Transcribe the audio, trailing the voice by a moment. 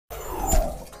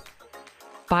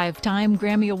Five-time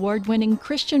Grammy Award-winning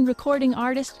Christian recording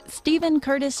artist Stephen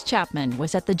Curtis Chapman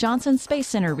was at the Johnson Space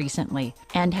Center recently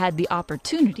and had the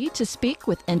opportunity to speak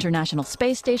with International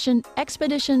Space Station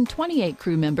Expedition 28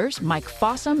 crew members Mike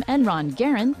Fossum and Ron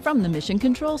Garan from the Mission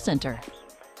Control Center.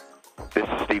 This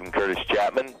is Stephen Curtis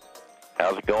Chapman.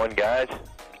 How's it going, guys?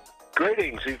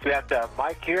 Greetings. You've got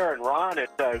Mike here and Ron.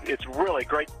 It's really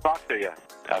great to talk to you.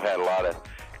 I've had a lot of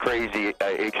crazy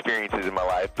experiences in my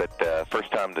life, but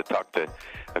first time to talk to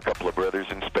a couple of brothers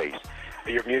in space.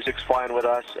 Your music's flying with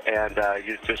us, and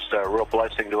you're just a real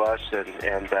blessing to us, and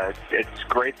it's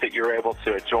great that you're able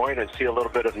to join and see a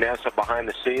little bit of NASA behind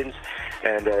the scenes,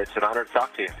 and it's an honor to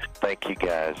talk to you. Thank you,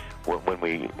 guys. When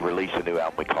we release a new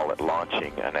album, we call it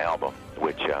launching an album,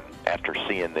 which after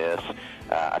seeing this,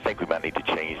 I think we might need to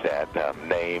change that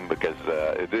name because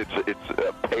it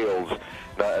pales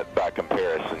by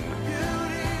comparison.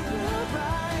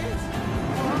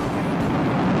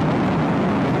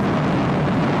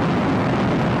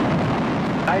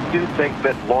 I do think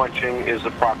that launching is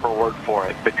the proper word for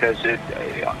it because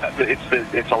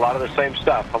it's a lot of the same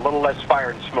stuff, a little less fire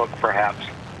and smoke perhaps.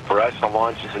 For us, a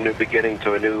launch is a new beginning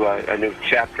to a new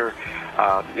chapter,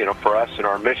 for us in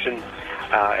our mission,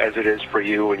 as it is for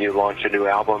you when you launch a new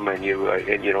album and you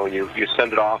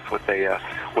send it off with a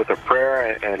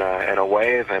prayer and a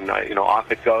wave and off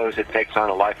it goes. It takes on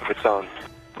a life of its own.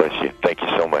 Bless you. Thank you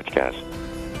so much, guys.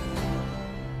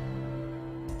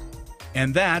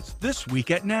 And that's This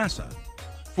Week at NASA.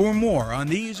 For more on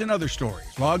these and other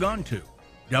stories, log on to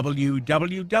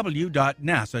www.nasa.gov.